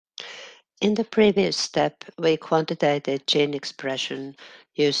In the previous step, we quantitated gene expression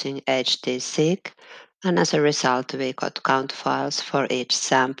using RNA-seq, and as a result, we got count files for each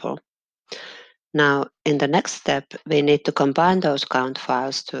sample. Now, in the next step, we need to combine those count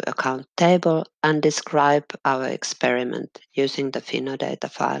files to a count table and describe our experiment using the phenodata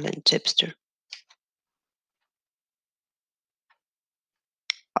file in Chipster.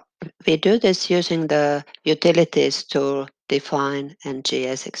 We do this using the utilities tool define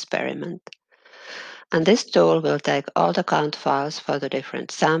NGS experiment. And this tool will take all the count files for the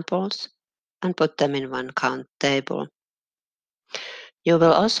different samples and put them in one count table. You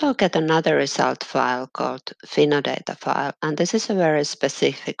will also get another result file called phenodata file, and this is a very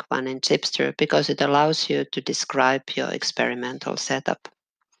specific one in Chipster because it allows you to describe your experimental setup.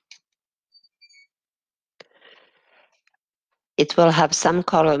 It will have some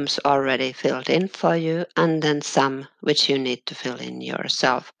columns already filled in for you and then some which you need to fill in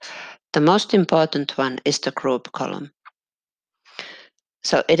yourself. The most important one is the group column.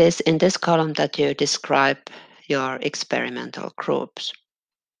 So it is in this column that you describe your experimental groups.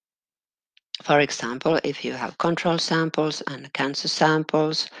 For example, if you have control samples and cancer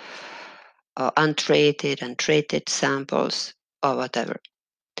samples, or untreated and treated samples, or whatever.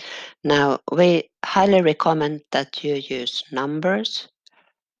 Now, we highly recommend that you use numbers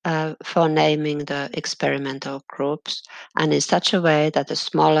for naming the experimental groups, and in such a way that a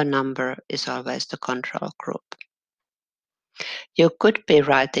smaller number is always the control group. You could be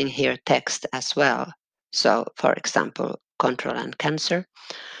writing here text as well. So, for example, control and cancer,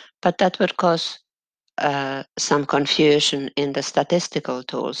 but that would cause some confusion in the statistical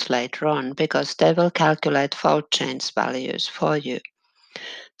tools later on because they will calculate fold change values for you.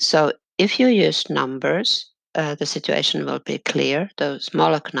 So if you use numbers, the situation will be clear. The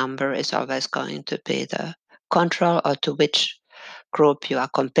smaller number is always going to be the control or to which group you are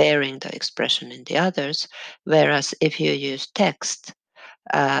comparing the expression in the others, whereas if you use text,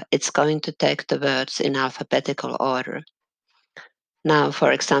 it's going to take the words in alphabetical order. Now,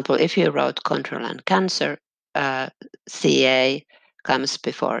 for example, if you wrote control and cancer, CA comes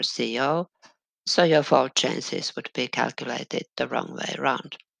before CO, so your fold changes would be calculated the wrong way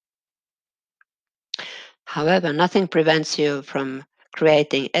around. However, nothing prevents you from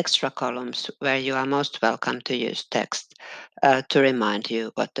creating extra columns where you are most welcome to use text to remind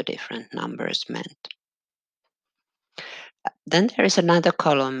you what the different numbers meant. Then there is another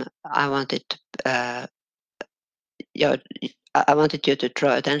column I wanted you to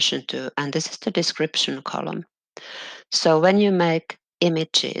draw attention to, and this is the description column. So when you make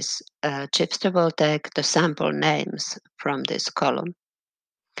images, Chipster will take the sample names from this column.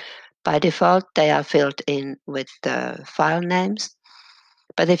 By default, they are filled in with the file names,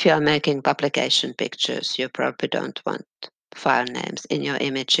 but if you are making publication pictures, you probably don't want file names in your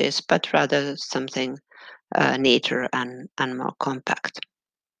images, but rather something neater and more compact.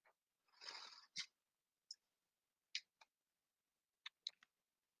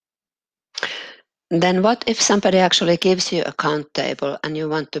 Then what if somebody actually gives you a count table and you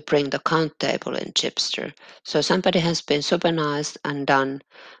want to bring the count table in Chipster? So somebody has been super nice and done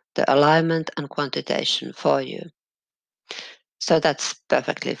the alignment and quantitation for you. So that's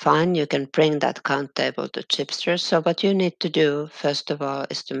perfectly fine. You can bring that count table to Chipster. So what you need to do, first of all,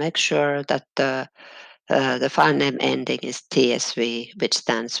 is to make sure that the file name ending is TSV, which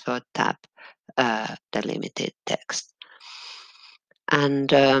stands for tab delimited text.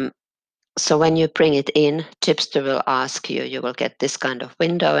 And so when you bring it in, Chipster will ask you, you will get this kind of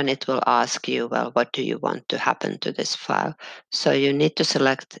window and it will ask you, well, what do you want to happen to this file? So you need to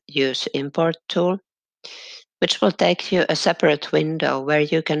select Use Import Tool, which will take you a separate window where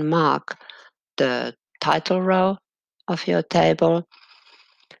you can mark the title row of your table.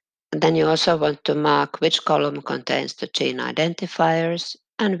 And then you also want to mark which column contains the gene identifiers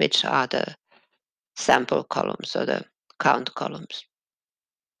and which are the sample columns or the count columns.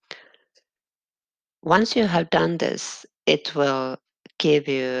 Once you have done this, it will give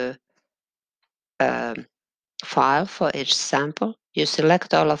you a file for each sample. You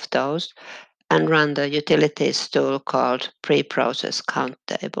select all of those and run the utilities tool called pre-process count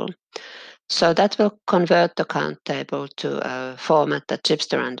table. So that will convert the count table to a format that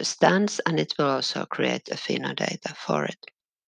Chipster understands, and it will also create a phenodata for it.